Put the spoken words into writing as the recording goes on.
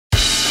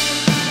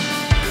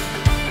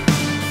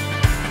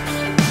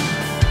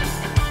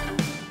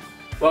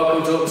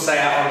Welcome to Say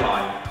Out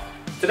Online.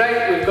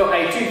 Today we've got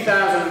a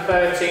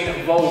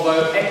 2013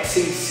 Volvo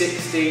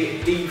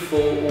XC60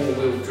 D4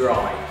 all-wheel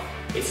drive.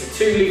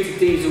 It's a 2 litre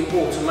diesel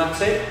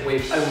automatic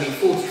with only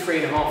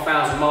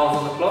 43,500 miles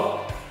on the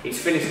clock. It's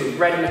finished with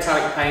red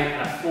metallic paint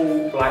and a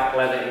full black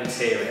leather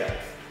interior.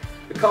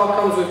 The car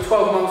comes with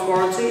 12 months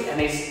warranty and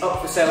is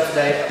up for sale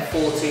today at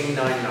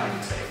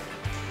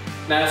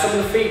 $14,990. Now, some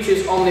of the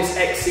features on this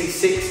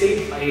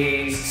XC60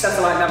 is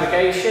satellite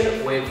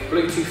navigation with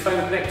Bluetooth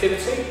phone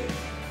connectivity.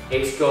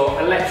 It's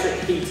got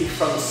electric heated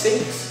front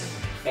seats.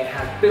 It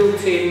has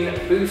built-in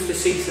booster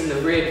seats in the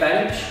rear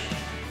bench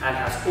and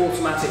has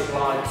automatic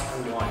lights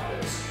and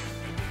wipers.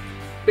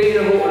 Being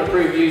a Horton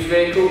approved used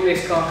vehicle,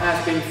 this car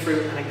has been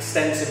through an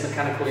extensive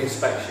mechanical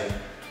inspection,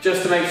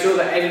 just to make sure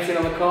that everything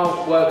on the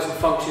car works and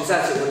functions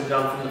as it would have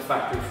done from the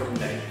factory from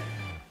new.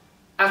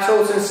 At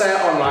Horton Say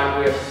Out Online,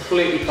 we are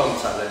completely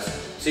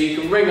contactless, so you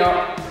can ring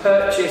up,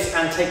 purchase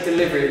and take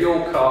delivery of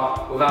your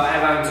car without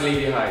ever having to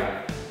leave your home.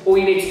 All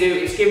you need to do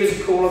is give us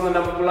a call on the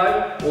number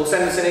below or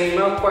send us an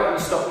email, quote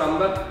the stock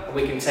number, and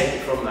we can take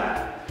it from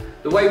there.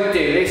 The way we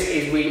do this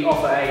is we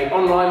offer an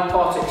online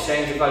part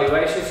exchange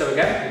evaluation, so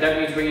again, you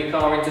don't need to bring your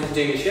car into the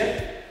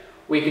dealership.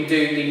 We can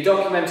do the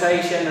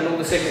documentation and all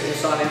the signature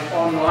signing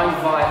online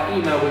via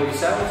email with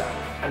yourselves,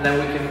 and then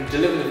we can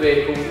deliver the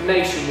vehicle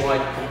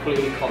nationwide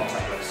completely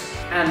contactless.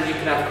 And you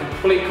can have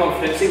complete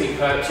confidence in your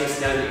purchase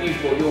knowing that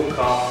you've bought your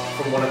car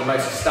from one of the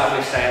most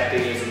established Seat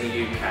dealers in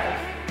the UK.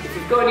 If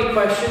you've got any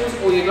questions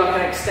or you'd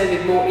like an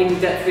extended, more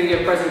in-depth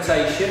video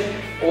presentation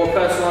or a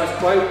personalised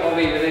quote of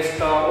either this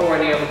car or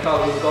any other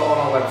car we've got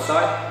on our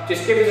website,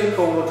 just give us a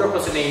call or drop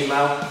us an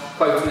email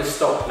quoting the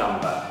stock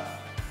number.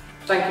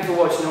 Thank you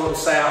for watching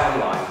Say Out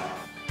Online.